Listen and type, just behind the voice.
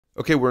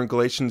Okay, we're in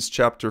Galatians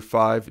chapter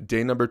 5,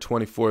 day number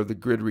 24 of the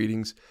grid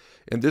readings.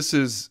 And this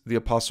is the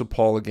Apostle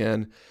Paul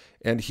again,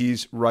 and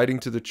he's writing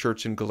to the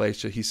church in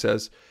Galatia. He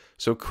says,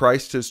 "So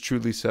Christ has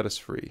truly set us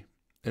free.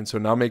 And so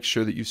now make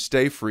sure that you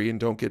stay free and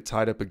don't get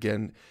tied up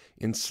again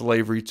in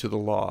slavery to the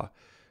law."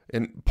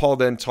 And Paul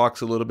then talks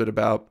a little bit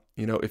about,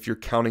 if you're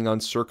counting on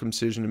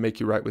circumcision to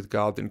make you right with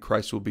God, then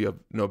Christ will be of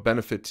no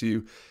benefit to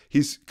you.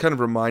 He's kind of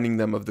reminding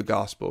them of the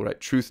gospel, right?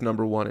 Truth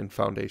number one in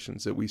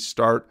foundations, that we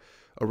start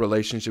a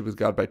relationship with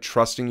God by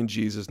trusting in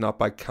Jesus, not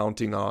by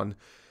counting on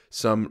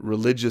some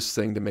religious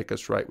thing to make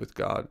us right with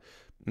God.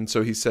 And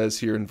so he says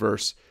here in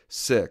verse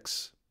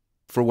 6,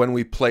 "For when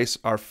we place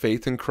our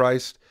faith in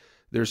Christ,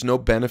 there's no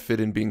benefit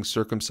in being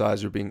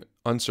circumcised or being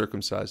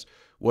uncircumcised.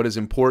 What is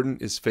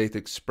important is faith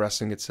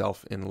expressing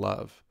itself in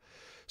love."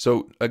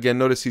 So again,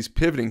 notice he's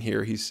pivoting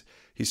here. He's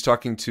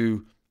talking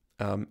to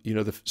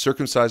the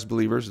circumcised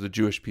believers, the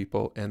Jewish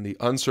people, and the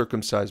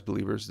uncircumcised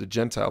believers, the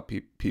Gentile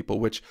people,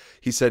 which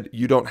he said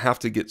you don't have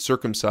to get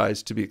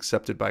circumcised to be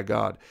accepted by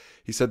God.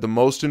 He said the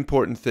most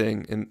important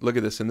thing, and look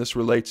at this, and this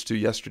relates to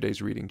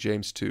yesterday's reading,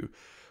 James 2.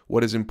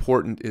 What is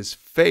important is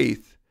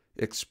faith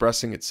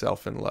expressing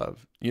itself in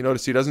love. You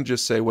notice he doesn't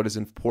just say what is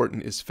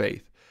important is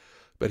faith,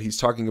 but he's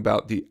talking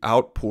about the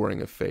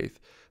outpouring of faith,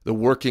 the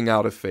working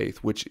out of faith,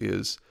 which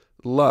is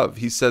love.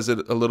 He says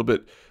it a little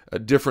bit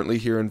differently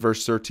here in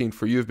verse 13.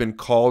 "For you have been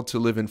called to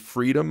live in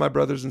freedom, my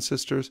brothers and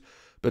sisters,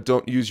 but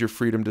don't use your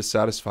freedom to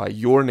satisfy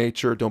your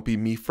nature. Don't be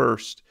me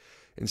first.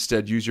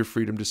 Instead, use your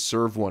freedom to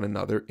serve one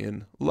another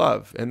in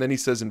love." And then he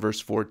says in verse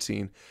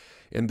 14,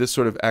 and this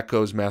sort of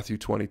echoes Matthew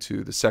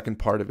 22, the second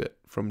part of it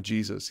from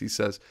Jesus. He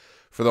says,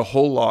 "For the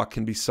whole law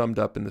can be summed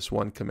up in this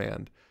one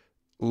command: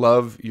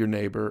 love your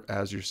neighbor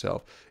as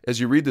yourself."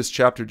 As you read this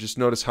chapter, just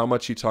notice how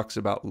much he talks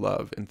about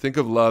love, and think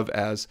of love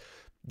as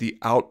the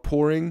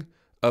outpouring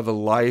of a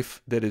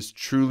life that is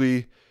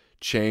truly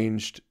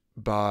changed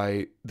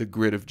by the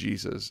grid of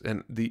Jesus.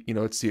 And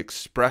it's the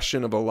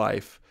expression of a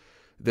life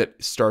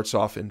that starts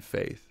off in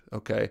faith.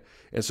 Okay.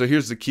 And so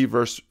here's the key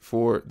verse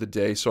for the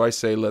day. "So I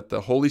say, let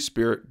the Holy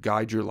Spirit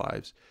guide your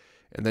lives,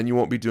 and then you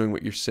won't be doing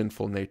what your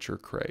sinful nature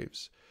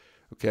craves."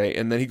 Okay.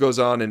 And then he goes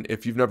on, and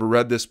if you've never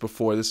read this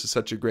before, this is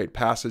such a great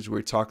passage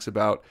where he talks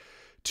about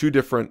two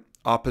different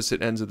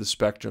opposite ends of the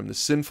spectrum, the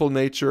sinful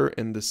nature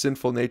and the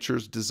sinful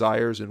nature's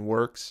desires and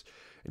works.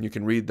 And you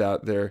can read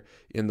that there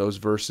in those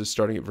verses,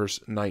 starting at verse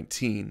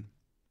 19.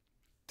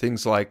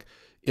 Things like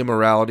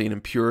immorality and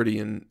impurity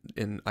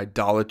and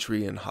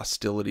idolatry and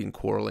hostility and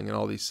quarreling and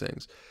all these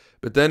things.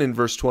 But then in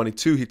verse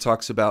 22, he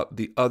talks about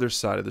the other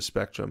side of the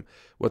spectrum,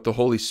 what the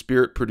Holy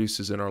Spirit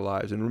produces in our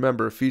lives. And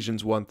remember,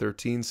 Ephesians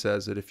 1:13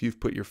 says that if you've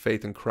put your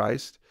faith in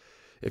Christ,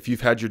 if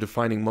you've had your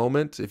defining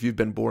moment, if you've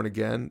been born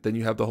again, then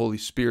you have the Holy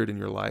Spirit in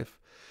your life.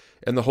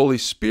 And the Holy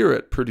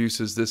Spirit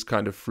produces this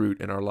kind of fruit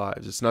in our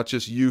lives. It's not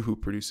just you who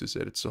produces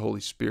it, it's the Holy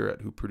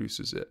Spirit who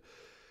produces it.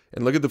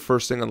 And look at the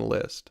first thing on the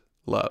list: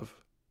 love.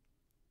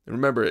 And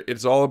remember,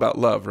 it's all about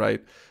love,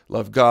 right?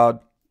 Love God,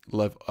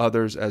 love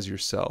others as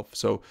yourself.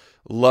 So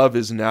love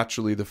is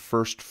naturally the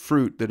first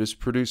fruit that is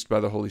produced by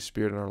the Holy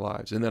Spirit in our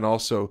lives. And then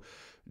also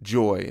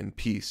joy and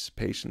peace,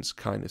 patience,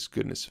 kindness,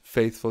 goodness,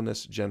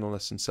 faithfulness,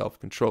 gentleness, and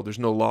self-control. There's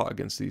no law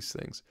against these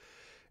things.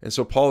 And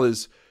so Paul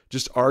is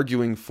just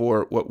arguing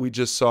for what we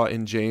just saw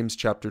in James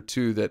chapter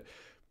 2, that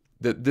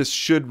this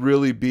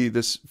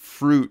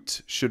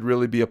fruit should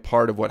really be a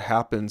part of what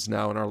happens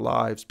now in our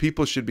lives.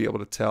 People should be able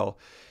to tell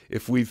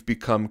if we've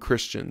become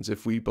Christians,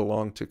 if we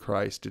belong to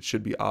Christ. It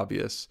should be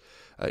obvious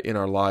in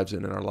our lives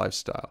and in our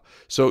lifestyle.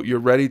 So you're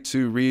ready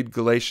to read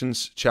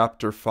Galatians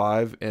chapter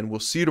 5, and we'll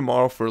see you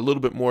tomorrow for a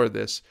little bit more of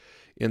this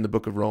in the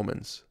book of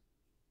Romans.